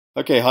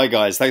Okay, hi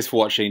guys, thanks for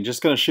watching.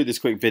 Just going to shoot this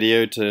quick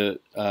video to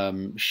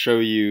show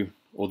you,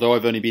 although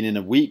I've only been in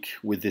a week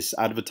with this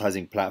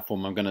advertising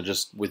platform, I'm going to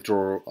just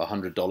withdraw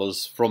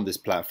 $100 from this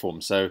platform.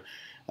 So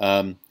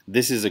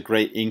this is a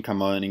great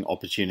income earning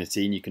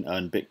opportunity, and you can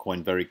earn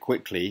Bitcoin very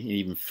quickly.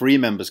 Even free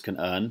members can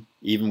earn,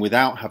 even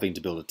without having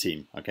to build a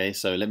team. Okay,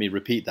 so let me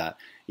repeat that.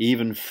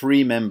 Even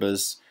free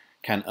members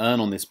can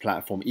earn on this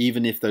platform,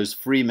 even if those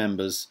free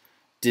members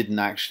didn't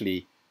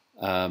actually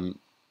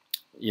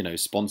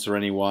sponsor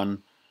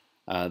anyone.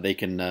 They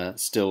can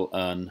still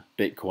earn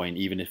Bitcoin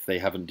even if they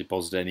haven't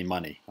deposited any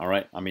money. All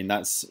right, I mean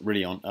that's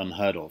really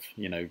unheard of.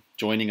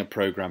 Joining a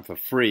program for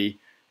free,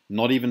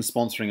 not even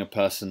sponsoring a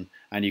person,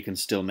 and you can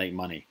still make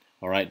money.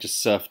 All right,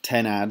 just surf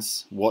 10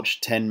 ads,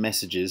 watch 10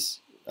 messages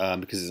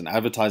because it's an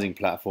advertising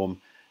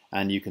platform,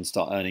 and you can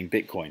start earning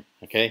Bitcoin.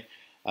 Okay,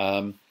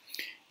 and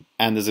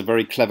there's a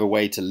very clever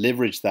way to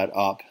leverage that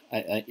up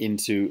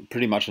into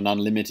pretty much an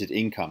unlimited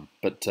income,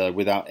 but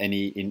without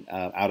any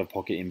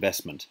out-of-pocket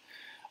investment.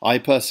 I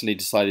personally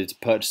decided to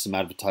purchase some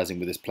advertising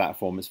with this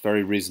platform. It's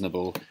very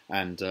reasonable,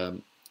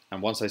 and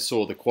once I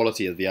saw the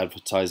quality of the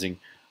advertising,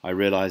 I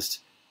realized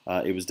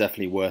it was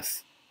definitely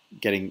worth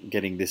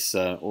getting this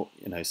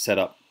set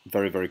up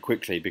very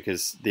quickly,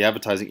 because the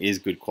advertising is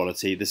good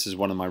quality. This is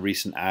one of my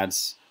recent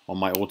ads on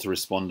my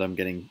autoresponder. I'm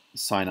getting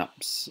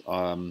sign-ups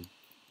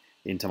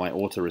into my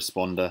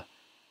autoresponder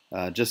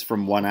just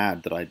from one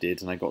ad that I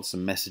did, and I got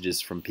some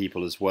messages from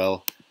people as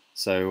well.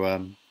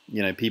 So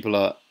people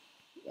are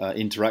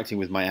interacting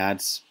with my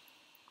ads.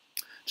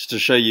 Just to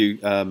show you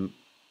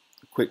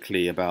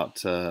quickly about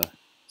some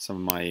of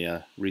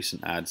my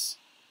recent ads,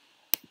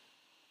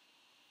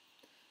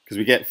 because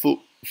we get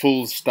full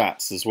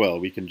stats as well.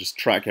 We can just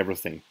track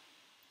everything.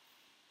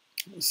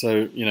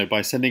 So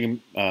by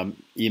sending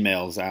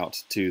emails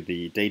out to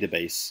the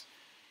database,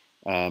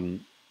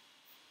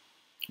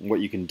 what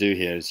you can do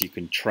here is you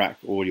can track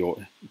all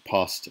your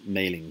past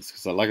mailings.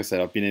 Because like I said,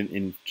 I've been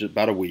in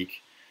about a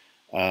week.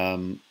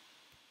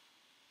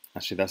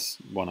 Actually, that's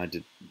one I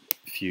did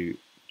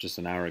just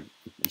under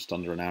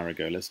an hour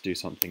ago. Let's do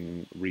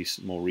something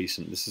more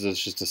recent. This is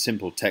just a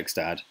simple text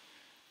ad,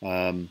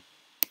 and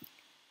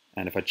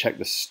if I check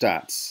the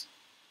stats,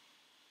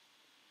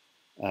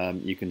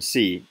 you can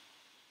see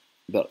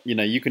that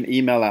you can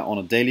email out on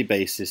a daily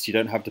basis. You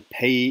don't have to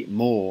pay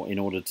more in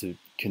order to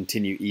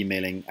continue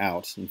emailing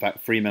out. In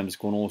fact, free members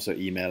can also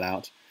email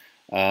out.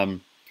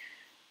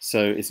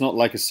 So it's not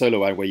like a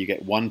solo ad where you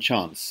get one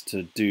chance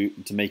to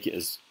make it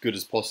as good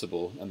as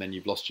possible, and then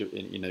you've lost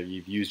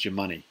you've used your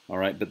money. All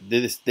right, but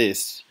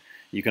this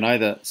you can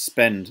either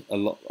spend a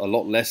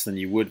lot less than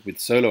you would with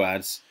solo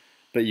ads,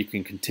 but you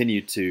can continue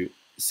to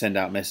send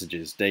out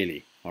messages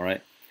daily. All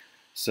right,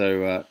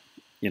 so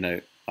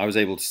I was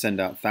able to send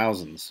out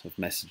thousands of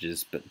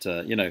messages, but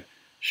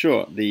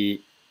sure,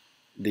 the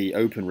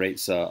open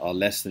rates are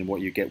less than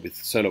what you get with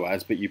solo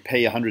ads, but you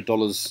pay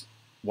 $100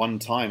 one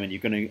time and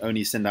you're going to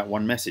only send out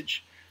one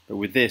message. But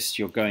with this,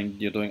 you're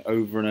doing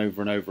over and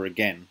over and over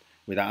again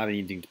without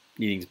needing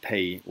to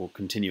pay or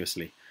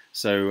continuously.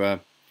 So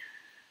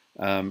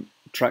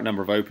track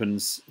number of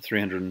opens,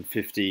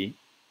 350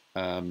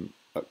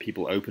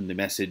 people opened the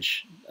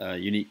message,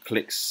 unique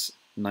clicks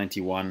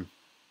 91.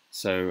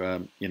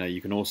 So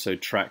you can also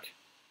track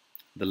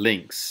the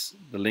links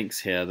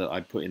here that I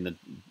put in the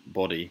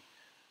body.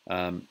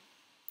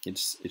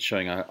 It's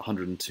showing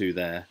 102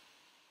 there.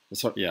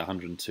 Sorry, yeah,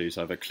 102.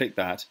 So if I click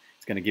that,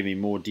 it's going to give me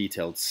more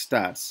detailed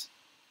stats.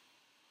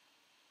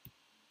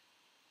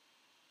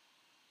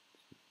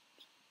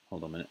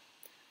 Hold on a minute.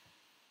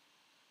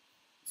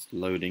 It's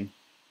loading.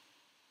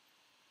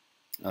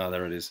 Oh,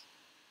 there it is.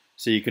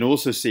 So you can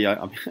also see,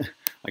 I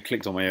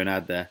clicked on my own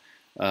ad there.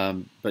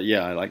 But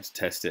yeah, I like to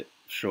test it,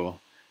 sure.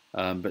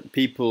 But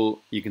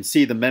people, you can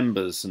see the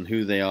members and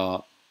who they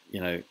are,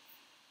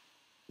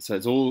 so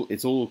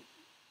it's all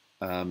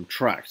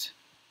tracked,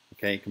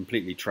 okay,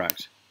 completely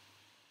tracked.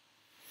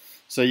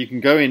 So you can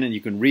go in and you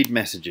can read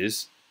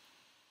messages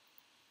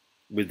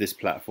with this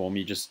platform.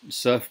 You just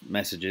surf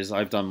messages.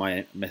 I've done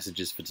my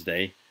messages for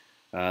today.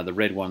 The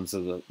red ones are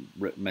the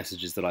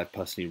messages that I've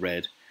personally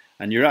read.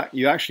 And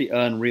you actually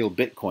earn real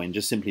Bitcoin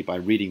just simply by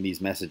reading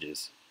these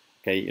messages.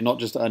 Okay, you're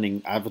not just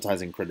earning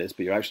advertising credits,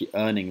 but you're actually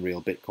earning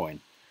real Bitcoin.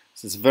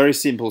 So it's a very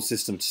simple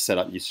system to set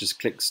up. You just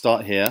click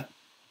start here.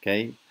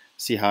 Okay,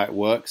 see how it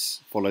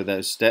works. Follow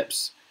those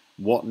steps.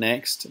 What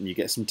next? And you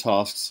get some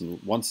tasks.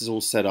 And once it's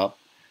all set up,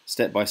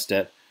 step by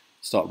step,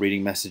 start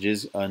reading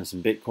messages, earn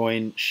some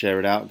Bitcoin, share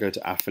it out, go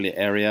to affiliate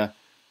area,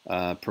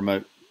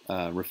 promote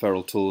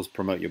referral tools,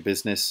 promote your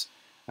business.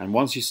 And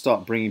once you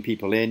start bringing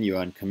people in, you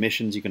earn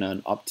commissions. You can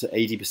earn up to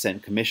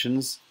 80%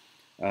 commissions.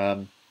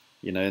 It's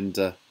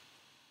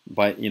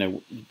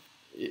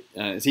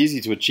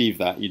easy to achieve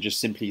that. You just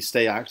simply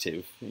stay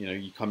active.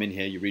 You come in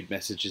here, you read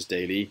messages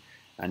daily,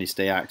 and you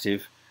stay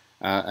active,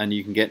 and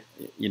you can get,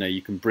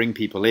 you can bring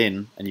people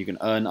in, and you can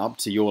earn up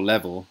to your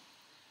level,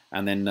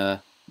 and then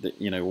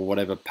or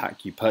whatever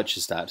pack you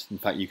purchased at. In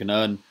fact, you can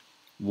earn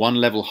one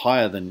level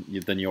higher than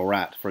you're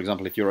at. For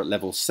example, if you're at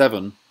level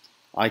 7,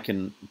 I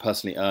can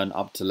personally earn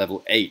up to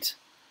level 8.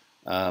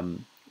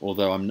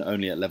 although I'm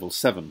only at level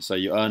 7. So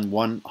you earn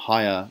one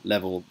higher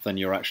level than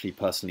you're actually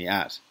personally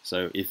at.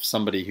 So if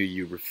somebody who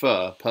you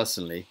refer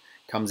personally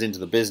comes into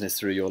the business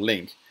through your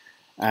link,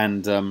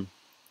 and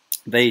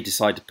they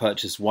decide to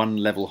purchase one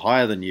level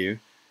higher than you,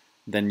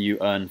 then you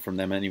earn from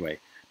them anyway.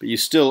 But you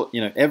still,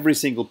 every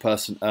single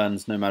person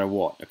earns no matter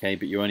what, okay?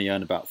 But you only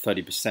earn about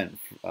 30%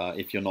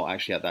 if you're not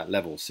actually at that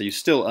level. So you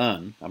still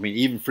earn. I mean,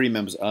 even free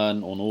members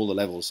earn on all the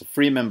levels. A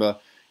free member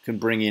can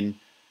bring in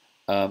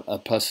a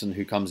person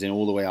who comes in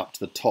all the way up to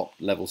the top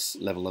level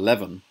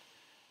 11,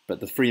 but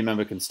the free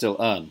member can still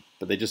earn,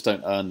 but they just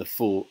don't earn the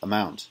full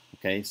amount,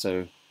 okay?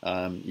 So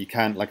you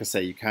can, like I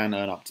say, you can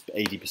earn up to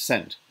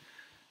 80%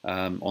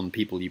 on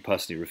people you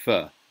personally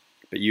refer,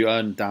 but you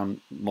earn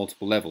down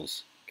multiple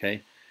levels,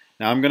 okay?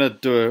 Now I'm going to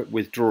do a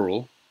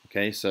withdrawal,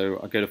 okay? So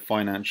I go to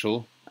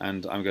financial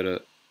and I'm going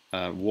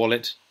to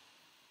wallet.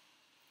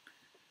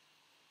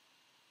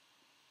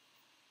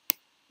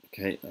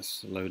 Okay,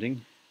 that's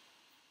loading.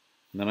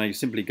 And then I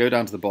simply go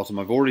down to the bottom.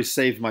 I've already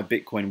saved my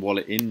Bitcoin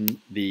wallet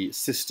in the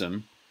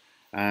system,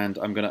 and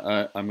I'm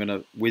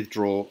gonna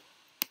withdraw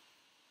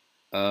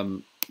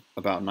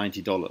about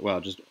 $90.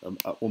 Well, just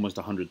almost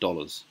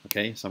 $100.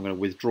 Okay, so I'm going to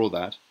withdraw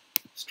that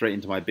straight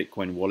into my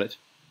Bitcoin wallet.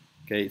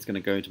 Okay, it's going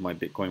to go into my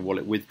Bitcoin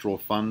wallet, withdraw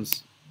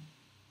funds,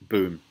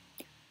 boom,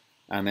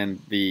 and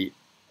then the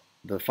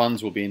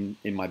funds will be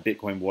in my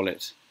Bitcoin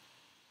wallet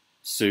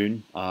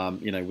soon.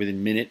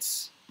 Within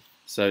minutes.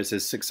 So it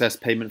says success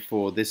payment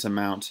for this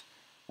amount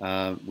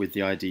with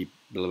the ID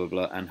blah blah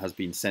blah and has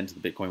been sent to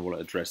the Bitcoin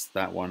wallet address.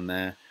 That one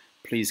there.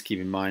 Please keep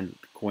in mind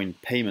that the coin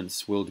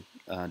payments will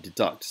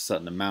deduct a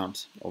certain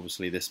amount,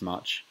 obviously this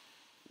much.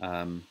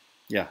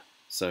 Yeah,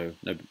 so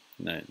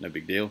no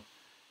big deal,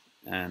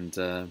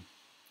 and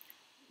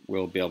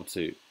we'll be able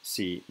to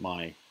see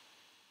my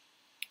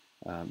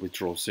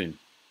withdrawal soon.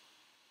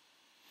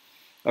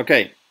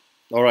 Okay,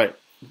 all right.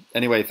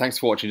 Anyway, thanks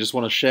for watching. Just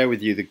want to share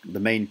with you the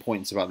main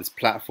points about this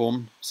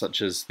platform,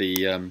 such as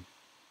the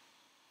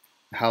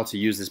how to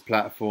use this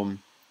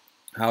platform,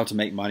 how to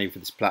make money for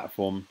this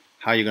platform,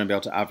 how you're going to be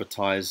able to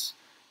advertise,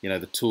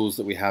 the tools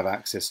that we have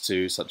access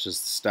to, such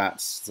as the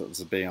stats, such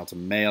as being able to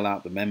mail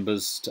out the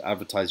members to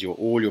advertise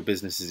all your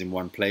businesses in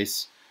one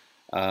place.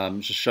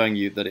 Just showing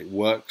you that it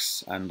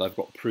works, and I've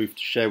got proof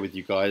to share with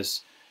you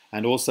guys,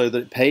 and also that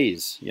it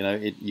pays.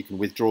 You can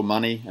withdraw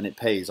money and it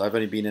pays. I've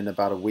only been in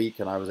about a week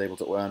and I was able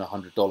to earn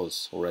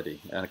 $100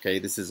 already. Okay,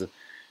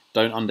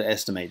 don't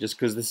underestimate. Just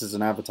because this is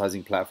an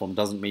advertising platform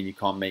doesn't mean you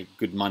can't make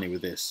good money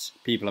with this.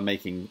 People are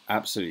making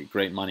absolutely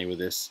great money with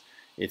this.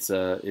 It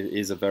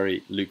is a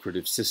very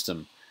lucrative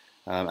system.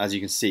 As you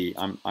can see,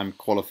 I'm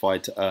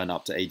qualified to earn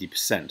up to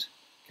 80%.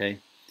 Okay,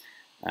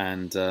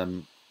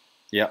 and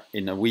yeah,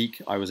 in a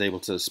week I was able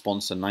to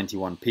sponsor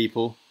 91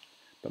 people.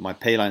 But my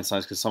payline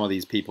size, because some of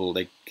these people,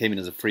 they came in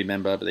as a free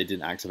member, but they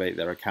didn't activate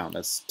their account.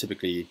 That's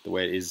typically the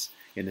way it is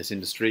in this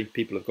industry.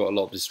 People have got a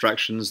lot of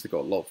distractions. They've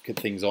got a lot of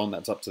things on.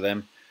 That's up to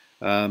them.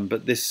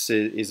 But this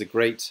is a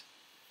great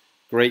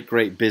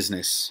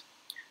business,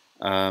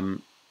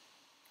 and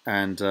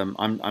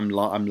I'm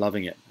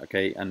loving it.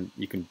 Okay, and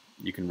you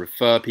can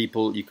refer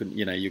people. You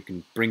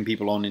can bring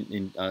people on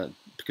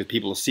because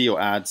people will see your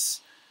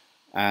ads,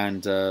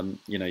 and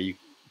you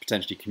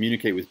potentially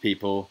communicate with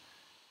people,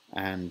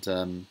 and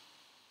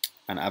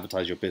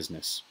advertise your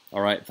business.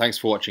 All right, thanks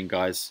for watching,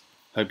 guys.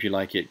 Hope you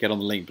like it. Get on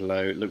the link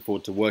below. Look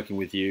forward to working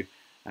with you,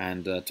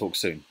 and talk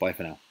soon. Bye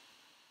for now.